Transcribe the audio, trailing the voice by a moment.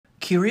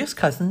Curious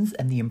Cousins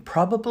and the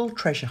Improbable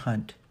Treasure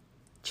Hunt.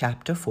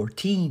 Chapter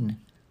 14.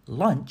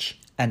 Lunch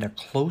and a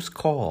Close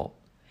Call,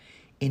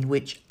 in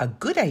which a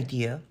good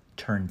idea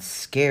turns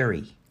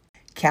scary.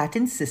 Kat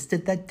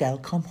insisted that Dell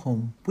come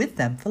home with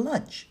them for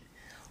lunch.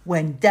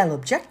 When Dell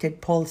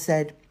objected, Paul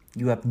said,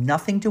 "You have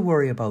nothing to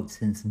worry about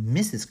since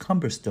Mrs.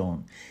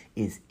 Cumberstone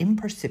is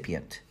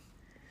impercipient."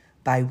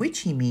 By which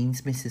he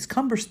means Mrs.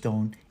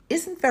 Cumberstone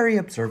isn't very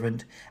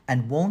observant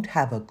and won't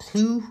have a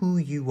clue who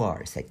you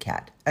are, said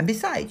Kat. And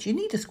besides, you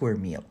need a square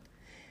meal.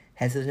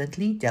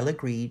 Hesitantly, Dell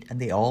agreed, and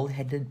they all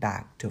headed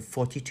back to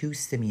 42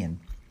 Simeon.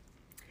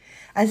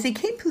 As they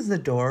came through the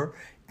door,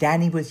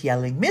 Danny was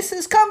yelling,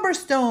 "Mrs.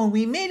 Cumberstone,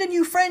 we made a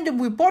new friend and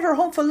we brought her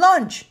home for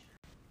lunch."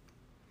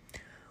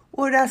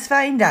 "Oh, that's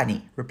fine,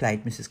 Danny,"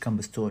 replied Mrs.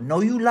 Cumberstone. "Now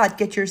you lot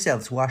get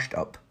yourselves washed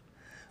up."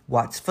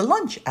 "What's for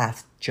lunch?"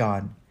 asked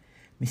John.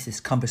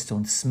 Mrs.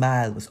 Cumberstone's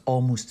smile was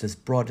almost as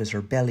broad as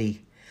her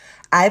belly.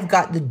 "I've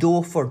got the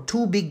dough for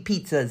 2 big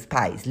pizzas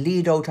pies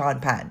laid out on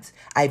pans.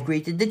 I've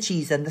grated the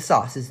cheese and the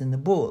sauces in the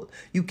bowl.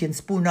 You can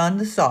spoon on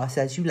the sauce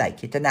as you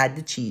like it and add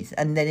the cheese,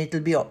 and then it'll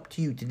be up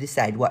to you to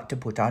decide what to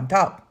put on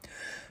top."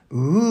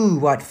 "Ooh,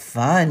 what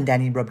fun!"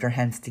 Danny rubbed her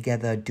hands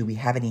together. "Do we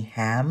have any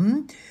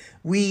ham?"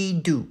 "We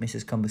do,"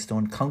 Mrs.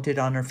 Cumberstone counted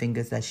on her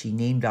fingers as she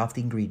named off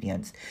the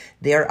ingredients.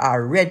 "There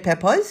are red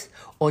peppers,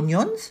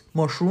 onions,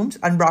 mushrooms,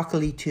 and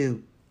broccoli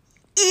too."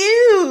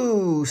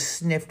 "Ew!"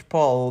 sniffed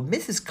Paul.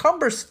 "Mrs.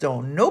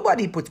 Cumberstone,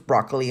 nobody puts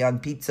broccoli on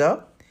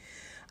pizza."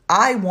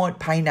 "I want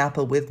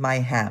pineapple with my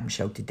ham,"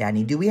 shouted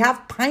Danny. "Do we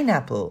have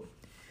pineapple?"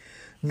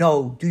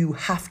 "No, do you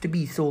have to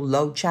be so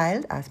loud,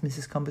 child?" asked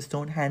Mrs.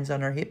 Cumberstone, hands on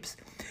her hips.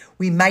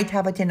 "We might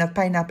have a tin of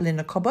pineapple in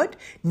the cupboard.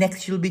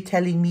 Next you'll be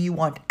telling me you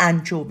want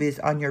anchovies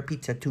on your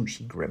pizza too,"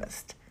 she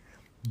grimaced.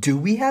 "Do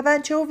we have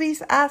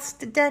anchovies?"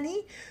 asked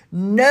Danny.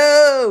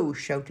 "No!"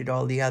 shouted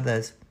all the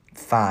others.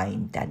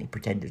 "Fine," Danny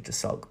pretended to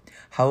sulk.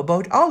 "How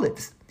about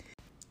olives?"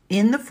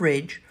 "In the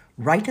fridge,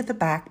 right at the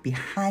back,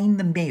 behind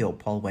the mayo,"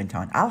 Paul went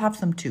on. "I'll have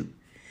some too."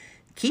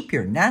 "Keep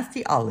your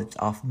nasty olives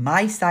off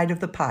my side of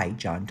the pie,"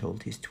 John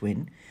told his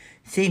twin.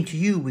 "Same to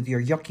you with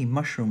your yucky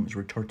mushrooms,"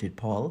 retorted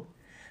Paul.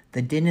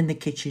 The din in the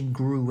kitchen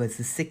grew as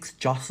the 6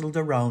 jostled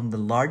around the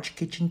large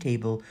kitchen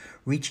table,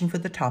 reaching for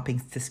the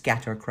toppings to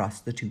scatter across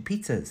the 2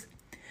 pizzas.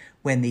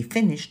 When they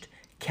finished,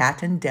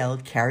 Kat and Dell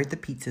carried the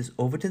pizzas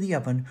over to the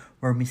oven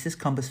where Mrs.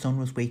 Cumberstone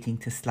was waiting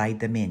to slide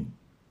them in.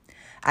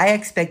 "I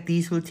expect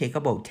these will take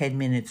about 10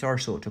 minutes or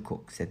so to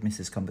cook," said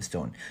Mrs.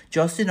 Cumberstone.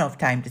 "Just enough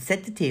time to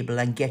set the table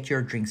and get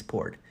your drinks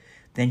poured."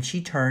 Then she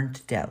turned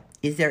to Dell.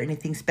 "Is there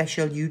anything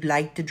special you'd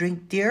like to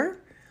drink, dear?"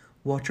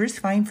 "Water is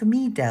fine for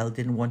me." Dell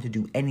didn't want to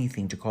do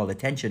anything to call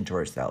attention to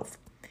herself.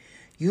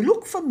 "You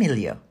look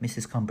familiar,"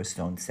 Mrs.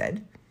 Cumberstone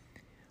said.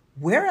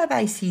 "Where have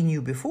I seen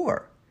you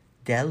before?"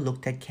 Dell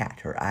looked at Kat,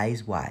 her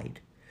eyes wide.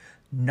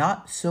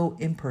 "Not so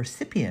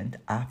impercipient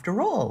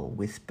after all,"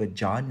 whispered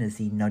John as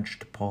he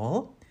nudged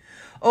Paul.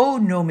 "Oh,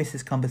 no,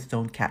 Mrs.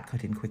 Cumberstone," Kat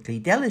cut in quickly.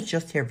 "Dell is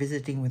just here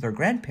visiting with her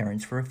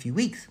grandparents for a few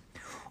weeks."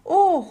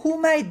 "Oh, who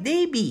might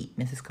they be?"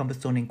 Mrs.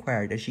 Cumberstone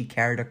inquired as she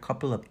carried a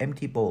couple of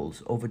empty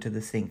bowls over to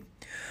the sink.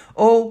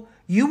 "Oh,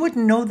 you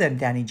wouldn't know them,"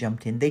 Danny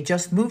jumped in. "They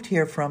just moved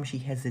here from," she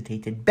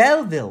hesitated.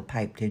 "Belleville,"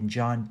 piped in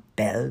John.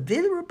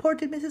 "Belleville,"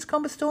 reported Mrs.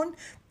 Cumberstone.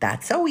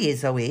 "That's a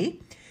ways away."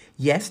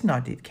 "Yes,"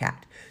 nodded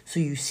Kat. "So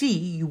you see,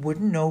 you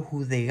wouldn't know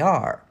who they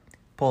are."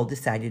 Paul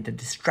decided a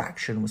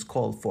distraction was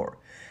called for.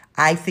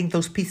 "I think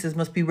those pizzas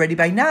must be ready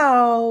by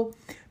now."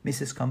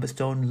 Mrs.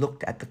 Cumberstone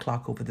looked at the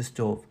clock over the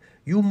stove.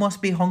 "You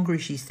must be hungry,"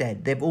 she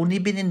said. "They've only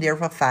been in there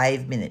for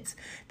 5 minutes.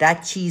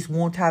 That cheese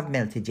won't have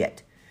melted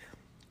yet."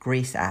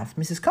 Grace asked,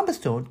 "Mrs.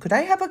 Cumberstone, could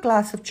I have a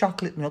glass of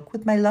chocolate milk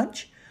with my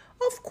lunch?"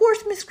 "Of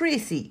course, Miss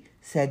Gracie,"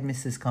 said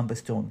Mrs.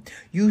 Cumberstone.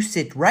 "You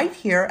sit right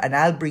here and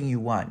I'll bring you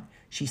one,"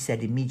 she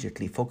said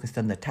immediately, focused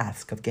on the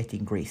task of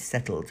getting Grace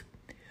settled.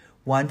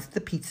 Once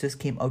the pizzas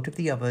came out of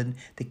the oven,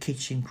 the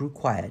kitchen grew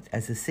quiet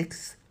as the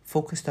 6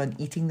 focused on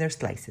eating their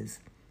slices.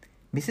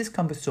 Mrs.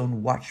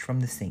 Cumberstone watched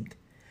from the sink.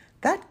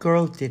 That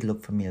girl did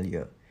look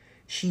familiar.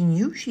 She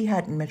knew she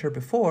hadn't met her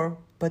before,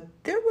 but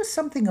there was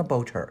something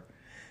about her.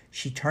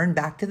 She turned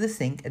back to the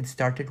sink and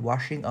started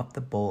washing up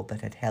the bowl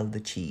that had held the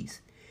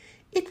cheese.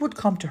 It would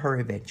come to her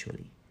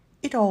eventually.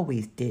 It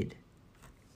always did.